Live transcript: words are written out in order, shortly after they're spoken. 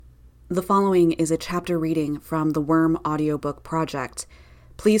The following is a chapter reading from the Worm audiobook project.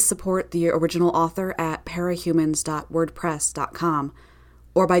 Please support the original author at parahumans.wordpress.com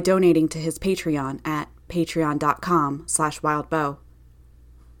or by donating to his Patreon at patreon.com/wildbow.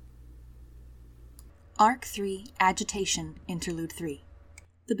 Arc 3, Agitation, Interlude 3.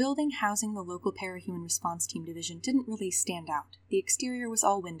 The building housing the local Parahuman Response Team division didn't really stand out. The exterior was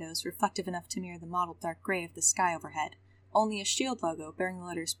all windows, reflective enough to mirror the mottled dark gray of the sky overhead. Only a shield logo bearing the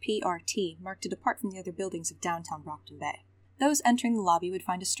letters PRT marked it apart from the other buildings of downtown Brockton Bay. Those entering the lobby would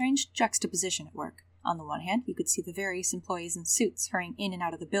find a strange juxtaposition at work. On the one hand, you could see the various employees in suits hurrying in and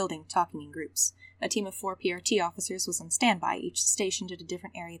out of the building, talking in groups. A team of 4 PRT officers was on standby, each stationed at a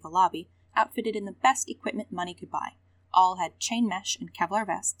different area of the lobby, outfitted in the best equipment money could buy. All had chain mesh and Kevlar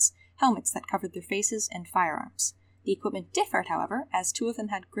vests, helmets that covered their faces, and firearms. The equipment differed, however, as 2 of them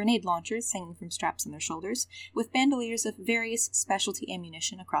had grenade launchers hanging from straps on their shoulders, with bandoliers of various specialty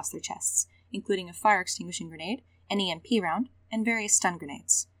ammunition across their chests, including a fire-extinguishing grenade, an EMP round, and various stun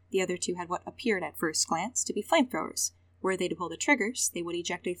grenades. The other 2 had what appeared at first glance to be flamethrowers. Were they to pull the triggers, they would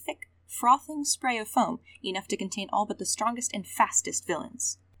eject a thick, frothing spray of foam, enough to contain all but the strongest and fastest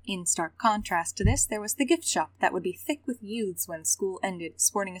villains. In stark contrast to this, there was the gift shop that would be thick with youths when school ended,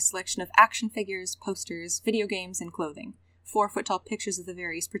 sporting a selection of action figures, posters, video games, and clothing. 4-foot-tall pictures of the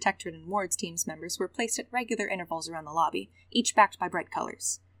various Protectorate and Wards team's members were placed at regular intervals around the lobby, each backed by bright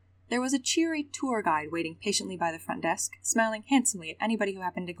colors. There was a cheery tour guide waiting patiently by the front desk, smiling handsomely at anybody who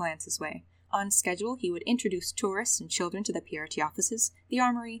happened to glance his way. On schedule, he would introduce tourists and children to the PRT offices, the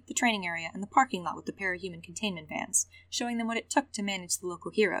armory, the training area, and the parking lot with the parahuman containment vans, showing them what it took to manage the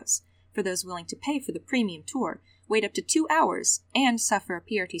local heroes. For those willing to pay for the premium tour, wait up to 2 hours, and suffer a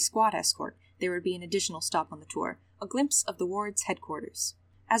PRT squad escort, there would be an additional stop on the tour, a glimpse of the ward's headquarters.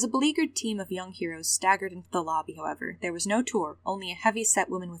 As a beleaguered team of young heroes staggered into the lobby, however, there was no tour, only a heavy-set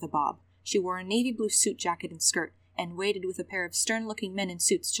woman with a bob. She wore a navy blue suit jacket and skirt, and waited with a pair of stern-looking men in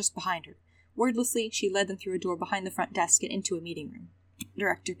suits just behind her. Wordlessly, she led them through a door behind the front desk and into a meeting room.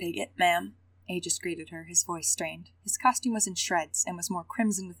 "Director Piggott, ma'am," Aegis greeted her, his voice strained. His costume was in shreds, and was more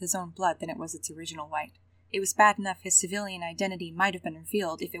crimson with his own blood than it was its original white. It was bad enough his civilian identity might have been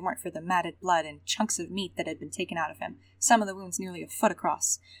revealed if it weren't for the matted blood and chunks of meat that had been taken out of him, some of the wounds nearly a foot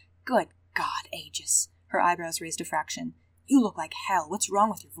across. "Good God, Aegis." Her eyebrows raised a fraction. "You look like hell. What's wrong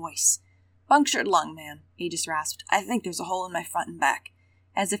with your voice?" "Punctured lung, ma'am," Aegis rasped. "I think there's a hole in my front and back."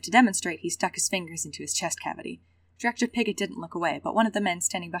 As if to demonstrate, he stuck his fingers into his chest cavity. Director Piggott didn't look away, but one of the men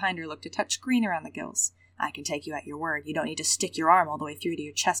standing behind her looked a touch green around the gills. "I can take you at your word. You don't need to stick your arm all the way through to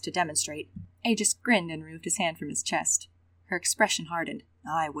your chest to demonstrate." Aegis grinned and removed his hand from his chest. Her expression hardened.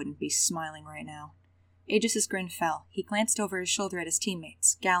 "I wouldn't be smiling right now." Aegis's grin fell. He glanced over his shoulder at his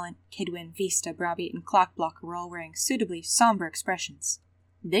teammates. Gallant, Kidwin, Vista, Brobby, and Clockblock were all wearing suitably somber expressions.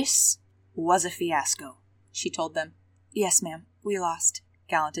 "This was a fiasco," she told them. "Yes, ma'am. We lost,"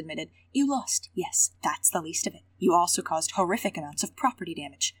 Gallant admitted. "You lost, yes, that's the least of it. You also caused horrific amounts of property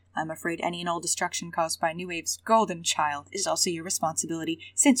damage. I'm afraid any and all destruction caused by New Wave's golden child is also your responsibility,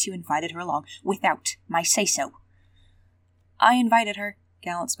 since you invited her along without my say-so." "I invited her,"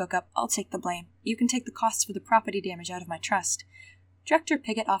 Gallant spoke up. "I'll take the blame. You can take the costs for the property damage out of my trust." Director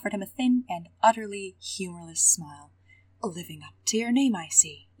Piggott offered him a thin and utterly humorless smile. "Living up to your name, I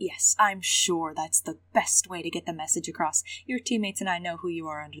see. Yes, I'm sure that's the best way to get the message across. Your teammates and I know who you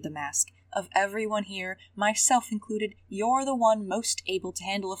are under the mask. Of everyone here, myself included, you're the one most able to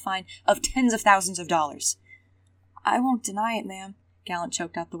handle a fine of tens of thousands of dollars." "I won't deny it, ma'am," Gallant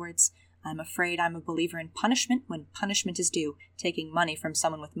choked out the words. "I'm afraid I'm a believer in punishment when punishment is due. Taking money from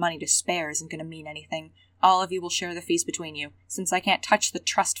someone with money to spare isn't going to mean anything. All of you will share the fees between you. Since I can't touch the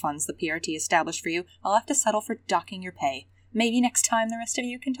trust funds the PRT established for you, I'll have to settle for docking your pay. Maybe next time the rest of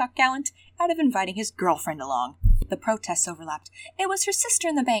you can talk Gallant out of inviting his girlfriend along." The protests overlapped. "It was her sister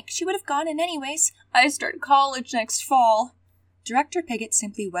in the bank. She would have gone in anyways. I start college next fall." Director Piggott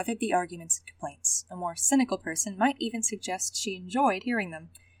simply weathered the arguments and complaints. A more cynical person might even suggest she enjoyed hearing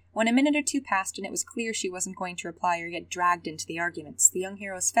them. When a minute or 2 passed and it was clear she wasn't going to reply or get dragged into the arguments, the young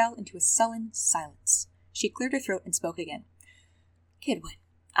heroes fell into a sullen silence. She cleared her throat and spoke again. "Kidwin,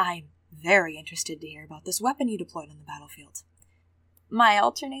 I'm very interested to hear about this weapon you deployed on the battlefield." "My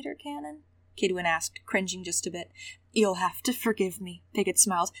alternator cannon?" Kidwin asked, cringing just a bit. "You'll have to forgive me," Piggott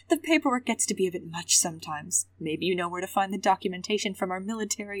smiled. "The paperwork gets to be a bit much sometimes. Maybe you know where to find the documentation from our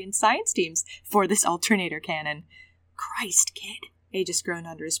military and science teams for this alternator cannon." "Christ, kid," Aegis groaned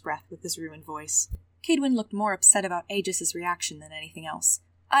under his breath with his ruined voice. Kidwin looked more upset about Aegis's reaction than anything else.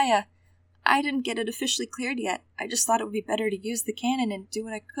 I didn't get it officially cleared yet. I just thought it would be better to use the cannon and do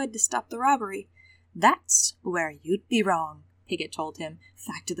what I could to stop the robbery." "That's where you'd be wrong," Piggott told him.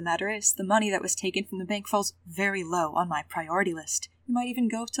 Fact of the matter is, the money that was taken from the bank falls very low on my priority list. You might even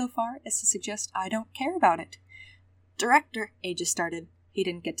go so far as to suggest I don't care about it. Director, Aegis started. He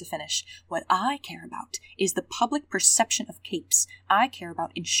didn't get to finish. What I care about is the public perception of capes. I care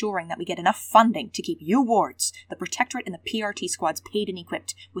about ensuring that we get enough funding to keep you wards, the Protectorate, and the PRT squads paid and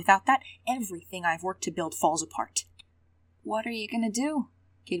equipped. Without that, everything I've worked to build falls apart. What are you gonna do?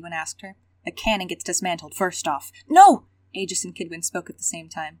 Kidwin asked her. The cannon gets dismantled first off. No! Aegis and Kidwin spoke at the same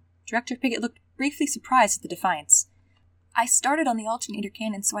time. Director Piggott looked briefly surprised at the defiance. I started on the alternator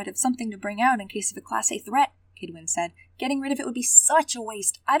cannon so I'd have something to bring out in case of a Class A threat, Kidwin said. Getting rid of it would be such a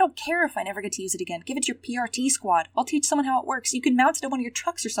waste. I don't care if I never get to use it again. Give it to your PRT squad. I'll teach someone how it works. You can mount it on one of your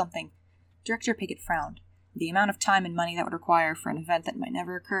trucks or something. Director Piggott frowned. The amount of time and money that would require for an event that might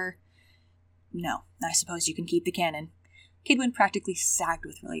never occur. No, I suppose you can keep the cannon. Kidwin practically sagged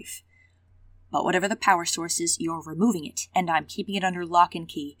with relief. But whatever the power source is, you're removing it, and I'm keeping it under lock and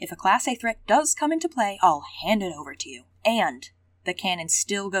key. If a Class A threat does come into play, I'll hand it over to you. And the cannon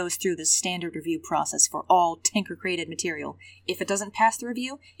still goes through the standard review process for all Tinker-created material. If it doesn't pass the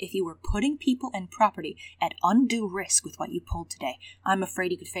review, if you were putting people and property at undue risk with what you pulled today, I'm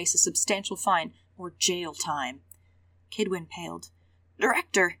afraid you could face a substantial fine or jail time. Kidwin paled.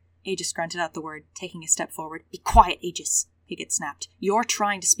 Director! Aegis grunted out the word, taking a step forward. Be quiet, Aegis, Piggott snapped. Your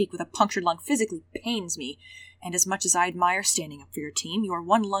trying to speak with a punctured lung physically pains me, and as much as I admire standing up for your team, your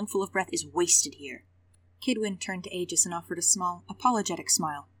one lungful of breath is wasted here. Kidwin turned to Aegis and offered a small, apologetic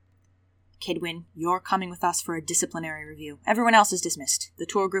smile. Kidwin, you're coming with us for a disciplinary review. Everyone else is dismissed. The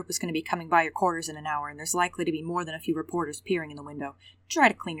tour group is going to be coming by your quarters in an hour, and there's likely to be more than a few reporters peering in the window. Try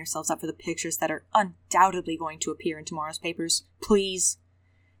to clean yourselves up for the pictures that are undoubtedly going to appear in tomorrow's papers. Please.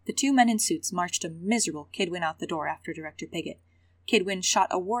 The two men in suits marched a miserable Kidwin out the door after Director Piggott. Kidwin shot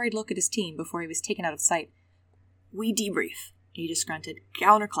a worried look at his team before he was taken out of sight. We debrief, Aegis grunted.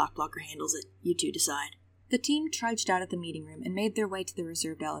 Calendar Clockblocker handles it. You two decide. The team trudged out of the meeting room and made their way to the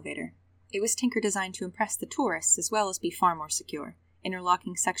reserved elevator. It was Tinker designed to impress the tourists as well as be far more secure.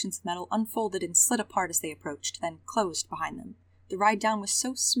 Interlocking sections of metal unfolded and slid apart as they approached, then closed behind them. The ride down was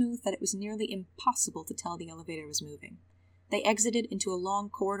so smooth that it was nearly impossible to tell the elevator was moving. They exited into a long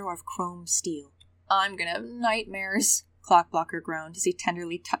corridor of chrome steel. I'm gonna have nightmares, Clockblocker groaned as he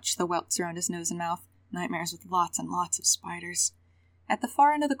tenderly touched the welts around his nose and mouth. Nightmares with lots and lots of spiders. At the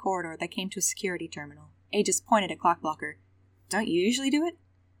far end of the corridor, they came to a security terminal. Aegis pointed at Clockblocker. Don't you usually do it?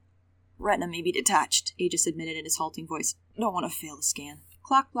 Retina may be detached, Aegis admitted in his halting voice. Don't want to fail the scan.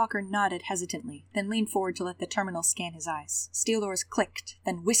 Clockblocker nodded hesitantly, then leaned forward to let the terminal scan his eyes. Steel doors clicked,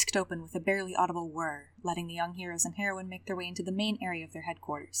 then whisked open with a barely audible whir, letting the young heroes and heroine make their way into the main area of their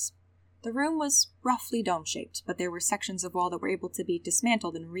headquarters. The room was roughly dome-shaped, but there were sections of wall that were able to be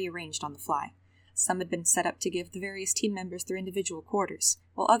dismantled and rearranged on the fly. Some had been set up to give the various team members their individual quarters,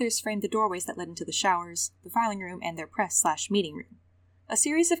 while others framed the doorways that led into the showers, the filing room, and their press/meeting room. A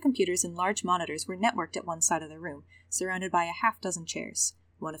series of computers and large monitors were networked at one side of the room, surrounded by a half-dozen chairs.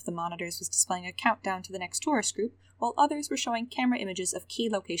 One of the monitors was displaying a countdown to the next tourist group, while others were showing camera images of key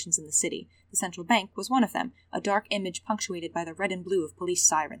locations in the city. The central bank was one of them, a dark image punctuated by the red and blue of police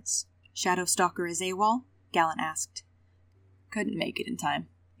sirens. Shadow Stalker is AWOL? Gallant asked. Couldn't make it in time,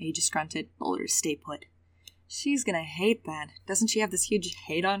 Aegis grunted. Boulders stay put. She's gonna hate that. Doesn't she have this huge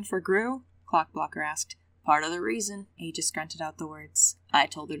hate-on for Gru? Clockblocker asked. Part of the reason, Aegis grunted out the words. I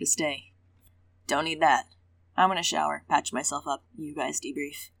told her to stay. Don't need that. I'm gonna shower, patch myself up. You guys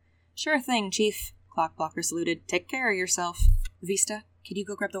debrief. Sure thing, Chief, Clockblocker saluted. Take care of yourself. Vista, could you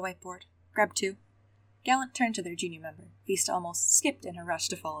go grab the whiteboard? Grab two. Gallant turned to their junior member. Vista almost skipped in her rush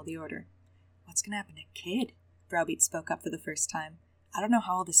to follow the order. What's gonna happen to Kid? Browbeat spoke up for the first time. I don't know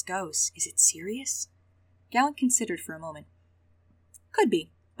how all this goes. Is it serious? Gallant considered for a moment. Could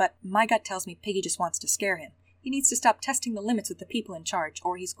be, but my gut tells me Piggy just wants to scare him. He needs to stop testing the limits with the people in charge,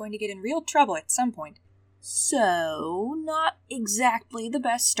 or he's going to get in real trouble at some point. So, not exactly the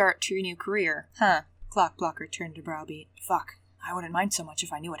best start to your new career. Huh. Clockblocker turned to Browbeat. Fuck. I wouldn't mind so much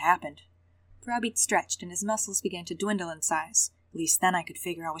if I knew what happened. Browbeat stretched, and his muscles began to dwindle in size. At least then I could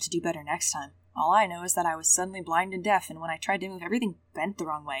figure out what to do better next time. All I know is that I was suddenly blind and deaf, and when I tried to move, everything bent the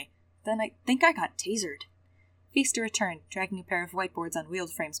wrong way. Then I think I got tasered. Vista returned, dragging a pair of whiteboards on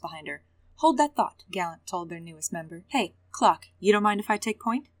wheeled frames behind her. Hold that thought, Gallant told their newest member. Hey, Clock, you don't mind if I take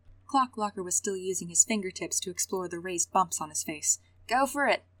point? Clockblocker was still using his fingertips to explore the raised bumps on his face. Go for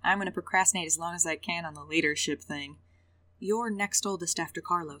it. I'm going to procrastinate as long as I can on the leadership thing. You're next oldest after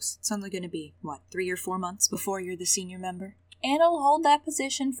Carlos. It's only going to be, 3 or 4 months before you're the senior member? And I'll hold that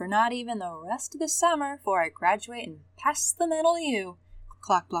position for not even the rest of the summer before I graduate and pass the medal to you.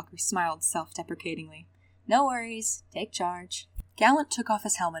 Clockblocker smiled self-deprecatingly. No worries. Take charge. Gallant took off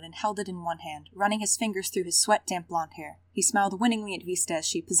his helmet and held it in one hand, running his fingers through his sweat-damp blonde hair. He smiled winningly at Vista as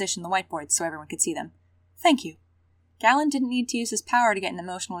she positioned the whiteboards so everyone could see them. Thank you. Gallant didn't need to use his power to get an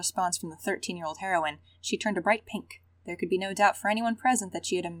emotional response from the 13-year-old heroine. She turned a bright pink. There could be no doubt for anyone present that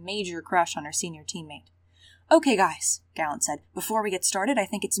she had a major crush on her senior teammate. Okay, guys, Gallant said. Before we get started, I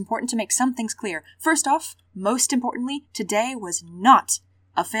think it's important to make some things clear. First off, most importantly, today was not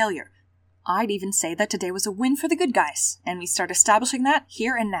a failure. I'd even say that today was a win for the good guys, and we start establishing that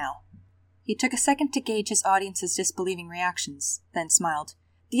here and now. He took a second to gauge his audience's disbelieving reactions, then smiled.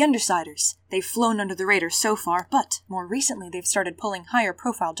 The Undersiders. They've flown under the radar so far, but more recently they've started pulling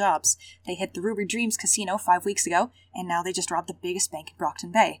higher-profile jobs. They hit the Ruby Dreams Casino 5 weeks ago, and now they just robbed the biggest bank in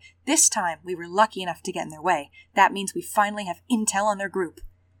Brockton Bay. This time, we were lucky enough to get in their way. That means we finally have intel on their group.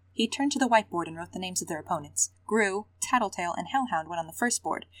 He turned to the whiteboard and wrote the names of their opponents. Gru, Tattletale, and Hellhound went on the first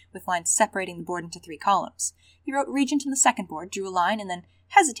board, with lines separating the board into 3 columns. He wrote Regent on the second board, drew a line, and then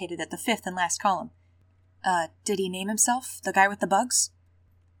hesitated at the 5th and last column. Did he name himself? The guy with the bugs?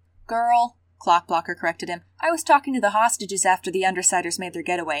 Girl, Clockblocker corrected him. I was talking to the hostages after the Undersiders made their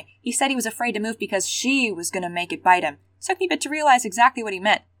getaway. He said he was afraid to move because she was going to make it bite him. Took me a bit to realize exactly what he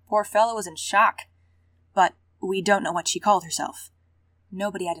meant. Poor fellow was in shock. But we don't know what she called herself.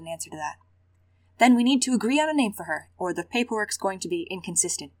 Nobody had an answer to that. Then we need to agree on a name for her, or the paperwork's going to be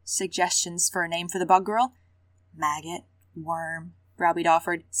inconsistent. Suggestions for a name for the bug girl? Maggot, Worm, Browbeat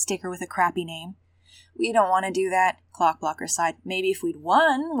offered. Stick her with a crappy name. We don't want to do that, Clockblocker sighed. Maybe if we'd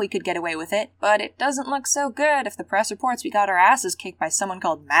won, we could get away with it, but it doesn't look so good if the press reports we got our asses kicked by someone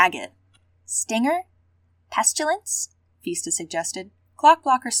called Maggot. Stinger? Pestilence? Vista suggested.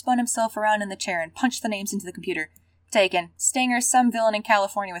 Clockblocker spun himself around in the chair and punched the names into the computer. Taken. Stinger's some villain in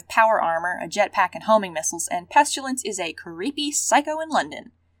California with power armor, a jetpack, and homing missiles, and Pestilence is a creepy psycho in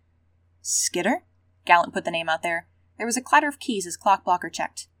London. Skitter? Gallant put the name out there. There was a clatter of keys as Clockblocker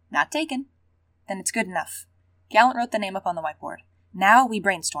checked. Not taken. Then it's good enough. Gallant wrote the name up on the whiteboard. Now we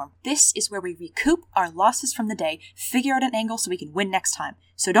brainstorm. This is where we recoup our losses from the day, figure out an angle so we can win next time.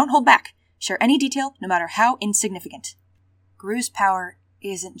 So don't hold back. Share any detail, no matter how insignificant. Gru's power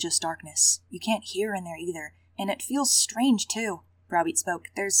isn't just darkness. You can't hear in there either. And it feels strange, too, Browbeat spoke.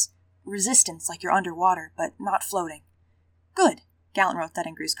 There's resistance like you're underwater, but not floating. Good. Gallant wrote that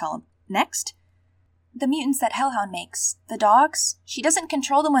in Gru's column. Next? The mutants that Hellhound makes. The dogs? She doesn't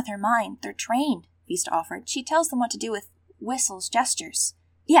control them with her mind. They're trained, Vista offered. She tells them what to do with whistles, gestures.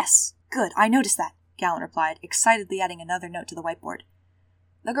 Yes, good, I noticed that, Gallant replied, excitedly adding another note to the whiteboard.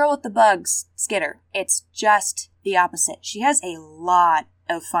 The girl with the bugs, Skitter. It's just the opposite. She has a lot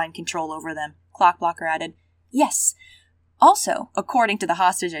of fine control over them, Clockblocker added. Yes. Also, according to the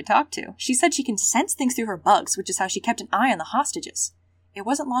hostage I talked to, she said she can sense things through her bugs, which is how she kept an eye on the hostages. It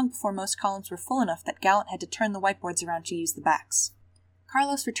wasn't long before most columns were full enough that Gallant had to turn the whiteboards around to use the backs.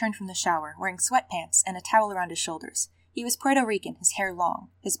 Carlos returned from the shower, wearing sweatpants and a towel around his shoulders. He was Puerto Rican, his hair long.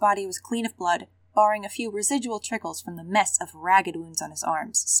 His body was clean of blood, barring a few residual trickles from the mess of ragged wounds on his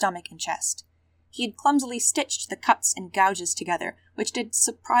arms, stomach, and chest. He had clumsily stitched the cuts and gouges together, which did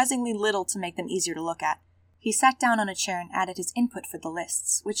surprisingly little to make them easier to look at. He sat down on a chair and added his input for the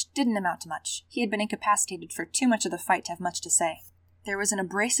lists, which didn't amount to much. He had been incapacitated for too much of the fight to have much to say. There was an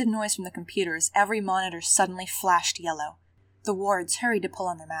abrasive noise from the computer as every monitor suddenly flashed yellow. The wards hurried to pull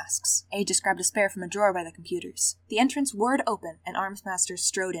on their masks. Aegis grabbed a spare from a drawer by the computers. The entrance whirred open, and Armsmaster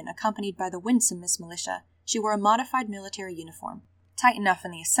strode in, accompanied by the winsome Miss Militia. She wore a modified military uniform, tight enough in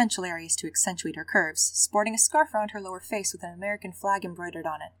the essential areas to accentuate her curves, sporting a scarf around her lower face with an American flag embroidered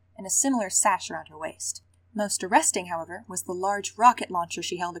on it, and a similar sash around her waist. Most arresting, however, was the large rocket launcher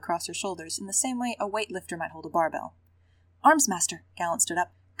she held across her shoulders in the same way a weightlifter might hold a barbell. Armsmaster, Gallant stood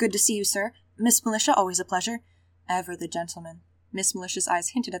up. Good to see you, sir. Miss Militia, always a pleasure. Ever the gentleman. Miss Militia's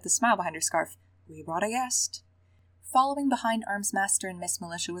eyes hinted at the smile behind her scarf. We brought a guest. Following behind Armsmaster and Miss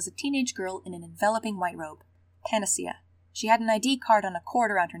Militia was a teenage girl in an enveloping white robe. Panacea. She had an ID card on a cord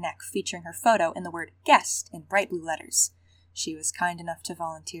around her neck, featuring her photo and the word guest in bright blue letters. She was kind enough to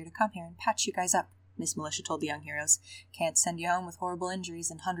volunteer to come here and patch you guys up, Miss Militia told the young heroes. Can't send you home with horrible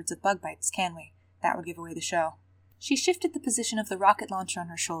injuries and hundreds of bug bites, can we? That would give away the show. She shifted the position of the rocket launcher on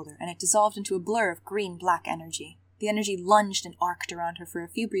her shoulder, and it dissolved into a blur of green-black energy. The energy lunged and arced around her for a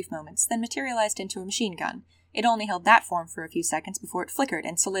few brief moments, then materialized into a machine gun. It only held that form for a few seconds before it flickered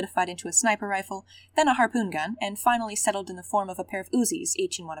and solidified into a sniper rifle, then a harpoon gun, and finally settled in the form of a pair of Uzis,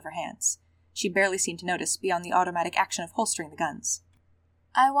 each in one of her hands. She barely seemed to notice beyond the automatic action of holstering the guns.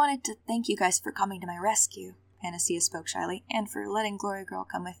 I wanted to thank you guys for coming to my rescue, Panacea spoke shyly, and for letting Glory Girl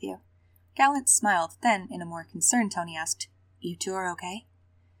come with you. Gallant smiled, then, in a more concerned tone, he asked, You two are okay?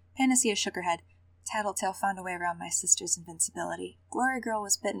 Panacea shook her head. Tattletale found a way around my sister's invincibility. Glory Girl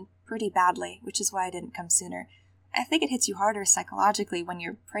was bitten pretty badly, which is why I didn't come sooner. I think it hits you harder psychologically when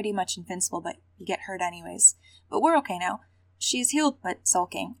you're pretty much invincible, but you get hurt anyways. But we're okay now. She's healed, but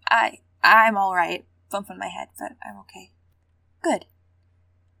sulking. I'm alright. Bump on my head, but I'm okay. Good.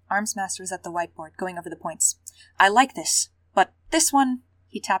 Armsmaster was at the whiteboard, going over the points. I like this, but this one,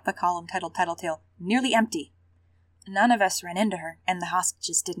 he tapped the column titled Tattletale, nearly empty. None of us ran into her, and the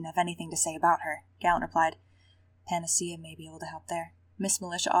hostages didn't have anything to say about her, Gallant replied. Panacea may be able to help there, Miss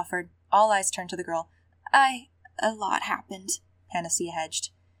Militia offered. All eyes turned to the girl. A lot happened, Panacea hedged.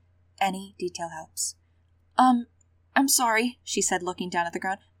 Any detail helps. I'm sorry, she said, looking down at the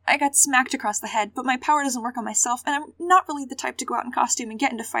ground. I got smacked across the head, but my power doesn't work on myself, and I'm not really the type to go out in costume and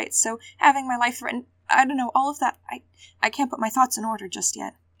get into fights, so having my life threatened, I don't know, all of that, I can't put my thoughts in order just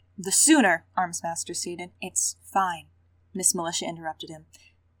yet. The sooner, Armsmaster stated. It's fine, Miss Militia interrupted him.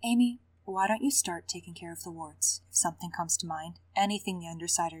 Amy, why don't you start taking care of the wards? If something comes to mind, anything the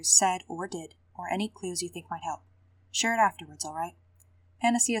Undersiders said or did, or any clues you think might help. Share it afterwards, all right?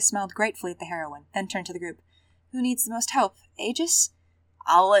 Panacea smiled gratefully at the heroine, then turned to the group. Who needs the most help? Aegis?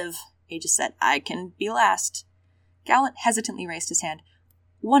 I'll live, Aegis said. I can be last. Gallant hesitantly raised his hand.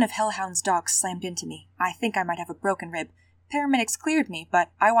 One of Hellhound's dogs slammed into me. I think I might have a broken rib. Paramedics cleared me, but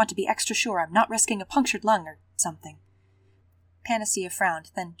I want to be extra sure I'm not risking a punctured lung or something. Panacea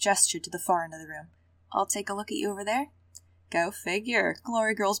frowned, then gestured to the far end of the room. I'll take a look at you over there. Go figure.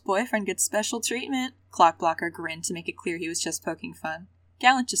 Glory Girl's boyfriend gets special treatment. Clockblocker grinned to make it clear he was just poking fun.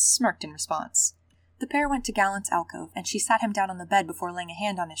 Gallant just smirked in response. The pair went to Gallant's alcove, and she sat him down on the bed before laying a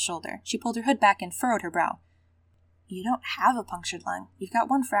hand on his shoulder. She pulled her hood back and furrowed her brow. You don't have a punctured lung. You've got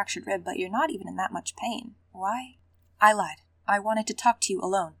one fractured rib, but you're not even in that much pain. Why? I lied. I wanted to talk to you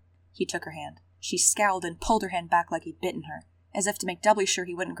alone. He took her hand. She scowled and pulled her hand back like he'd bitten her. As if to make doubly sure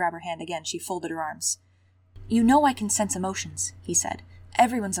he wouldn't grab her hand again, she folded her arms. You know I can sense emotions, he said.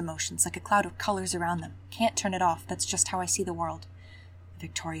 Everyone's emotions, like a cloud of colors around them. Can't turn it off. That's just how I see the world.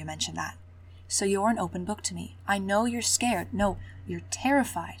 Victoria mentioned that. So you're an open book to me. I know you're scared. No, you're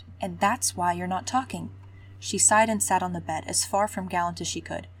terrified. And that's why you're not talking. She sighed and sat on the bed, as far from Gallant as she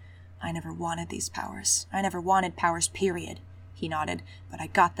could. I never wanted these powers. I never wanted powers, period. He nodded. But I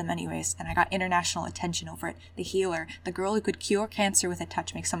got them anyways, and I got international attention over it. The healer, the girl who could cure cancer with a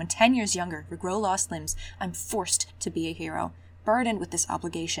touch, make someone 10 years younger, regrow lost limbs. I'm forced to be a hero. Burdened with this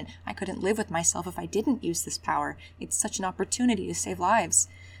obligation. I couldn't live with myself if I didn't use this power. It's such an opportunity to save lives.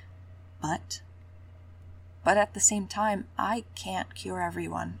 But at the same time, I can't cure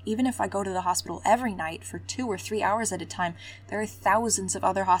everyone. Even if I go to the hospital every night for 2 or 3 hours at a time, there are thousands of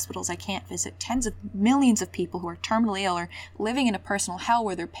other hospitals I can't visit, tens of millions of people who are terminally ill or living in a personal hell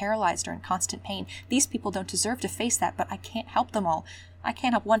where they're paralyzed or in constant pain. These people don't deserve to face that, but I can't help them all. I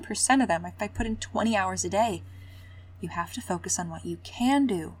can't help 1% of them if I put in 20 hours a day. You have to focus on what you can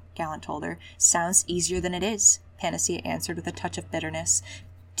do, Gallant told her. Sounds easier than it is, Panacea answered with a touch of bitterness.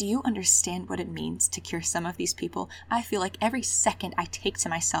 Do you understand what it means to cure some of these people? I feel like every second I take to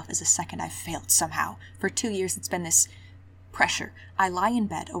myself is a second I've failed somehow. For 2 years it's been this pressure. I lie in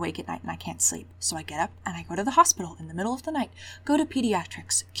bed awake at night and I can't sleep. So I get up and I go to the hospital in the middle of the night. Go to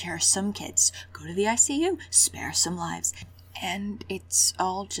pediatrics, cure some kids. Go to the ICU, spare some lives. And it's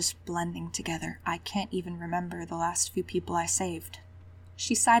all just blending together. I can't even remember the last few people I saved.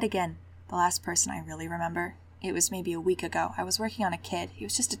 She sighed again. The last person I really remember. It was maybe a week ago. I was working on a kid. He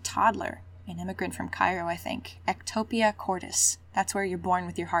was just a toddler. An immigrant from Cairo, I think. Ectopia cordis. That's where you're born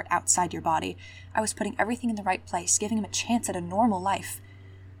with your heart outside your body. I was putting everything in the right place, giving him a chance at a normal life.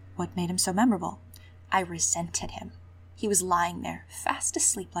 What made him so memorable? I resented him. He was lying there, fast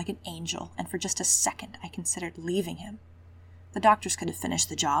asleep like an angel, and for just a second I considered leaving him. The doctors could have finished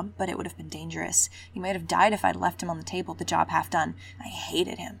the job, but it would have been dangerous. He might have died if I'd left him on the table, the job half done. I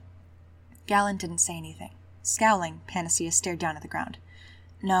hated him. Gallant didn't say anything. Scowling, Panacea stared down at the ground.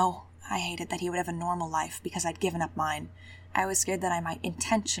 No, I hated that he would have a normal life because I'd given up mine. I was scared that I might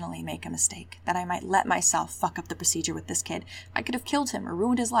intentionally make a mistake, that I might let myself fuck up the procedure with this kid. I could have killed him or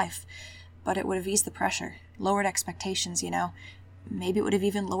ruined his life, but it would have eased the pressure, lowered expectations, you know. Maybe it would have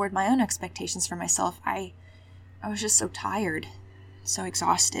even lowered my own expectations for myself. I was just so tired, so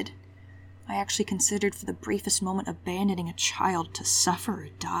exhausted. I actually considered for the briefest moment abandoning a child to suffer or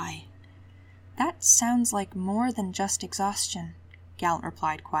die. That sounds like more than just exhaustion, Gallant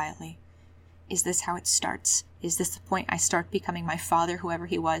replied quietly. Is this how it starts? Is this the point I start becoming my father, whoever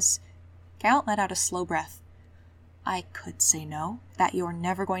he was? Gallant let out a slow breath. I could say no, that you're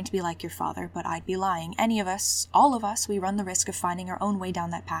never going to be like your father, but I'd be lying. Any of us, all of us, we run the risk of finding our own way down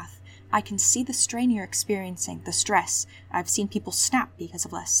that path. I can see the strain you're experiencing, the stress. I've seen people snap because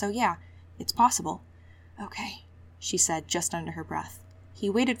of less, so yeah, It's possible. Okay, she said just under her breath. He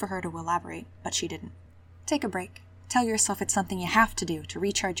waited for her to elaborate, but she didn't. Take a break. Tell yourself it's something you have to do to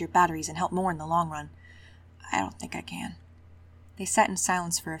recharge your batteries and help more in the long run. I don't think I can. They sat in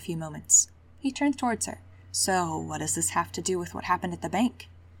silence for a few moments. He turned towards her. So, what does this have to do with what happened at the bank?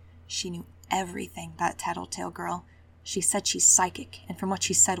 She knew everything, that tattletale girl. She said she's psychic, and from what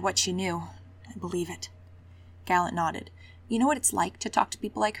she said, what she knew, I believe it. Gallant nodded. You know what it's like to talk to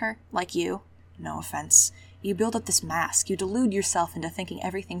people like her? Like you? No offense. You build up this mask, you delude yourself into thinking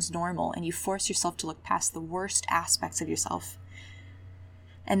everything's normal, and you force yourself to look past the worst aspects of yourself.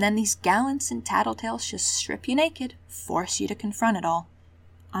 And then these gallants and tattletales just strip you naked, force you to confront it all.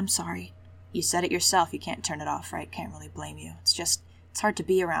 I'm sorry. You said it yourself, you can't turn it off, right? Can't really blame you. It's hard to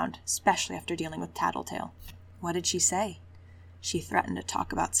be around, especially after dealing with Tattletale. What did she say? She threatened to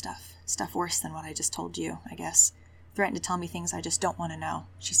talk about stuff. Stuff worse than what I just told you, I guess. Threatened to tell me things I just don't want to know.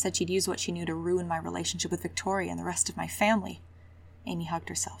 She said she'd use what she knew to ruin my relationship with Victoria and the rest of my family. Amy hugged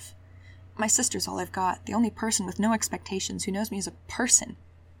herself. My sister's all I've got, the only person with no expectations who knows me as a person.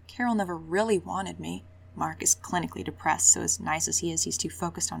 Carol never really wanted me. Mark is clinically depressed, so as nice as he is, he's too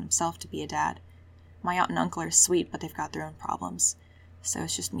focused on himself to be a dad. My aunt and uncle are sweet, but they've got their own problems. So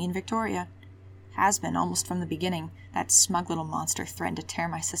it's just me and Victoria. Has been, almost from the beginning. That smug little monster threatened to tear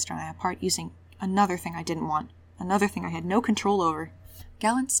my sister and I apart using another thing I didn't want. Another thing I had no control over.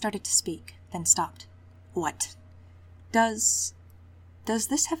 Gallant started to speak, then stopped. What? Does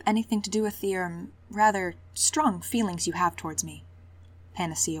this have anything to do with the, rather strong feelings you have towards me?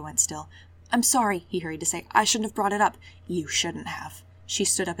 Panacea went still. I'm sorry, he hurried to say. I shouldn't have brought it up. You shouldn't have. She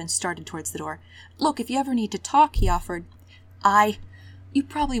stood up and started towards the door. Look, if you ever need to talk, he offered. You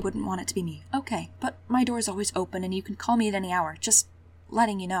probably wouldn't want it to be me. Okay, but my door's always open and you can call me at any hour. Just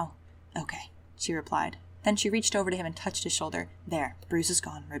letting you know. Okay, she replied. Then she reached over to him and touched his shoulder. There, bruise is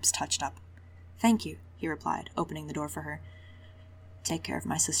gone, ribs touched up. Thank you, he replied, opening the door for her. Take care of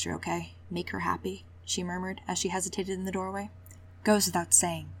my sister, okay? Make her happy, she murmured as she hesitated in the doorway. Goes without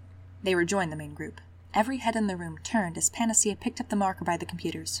saying. They rejoined the main group. Every head in the room turned as Panacea picked up the marker by the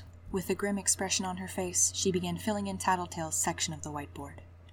computers. With a grim expression on her face, she began filling in Tattletale's section of the whiteboard.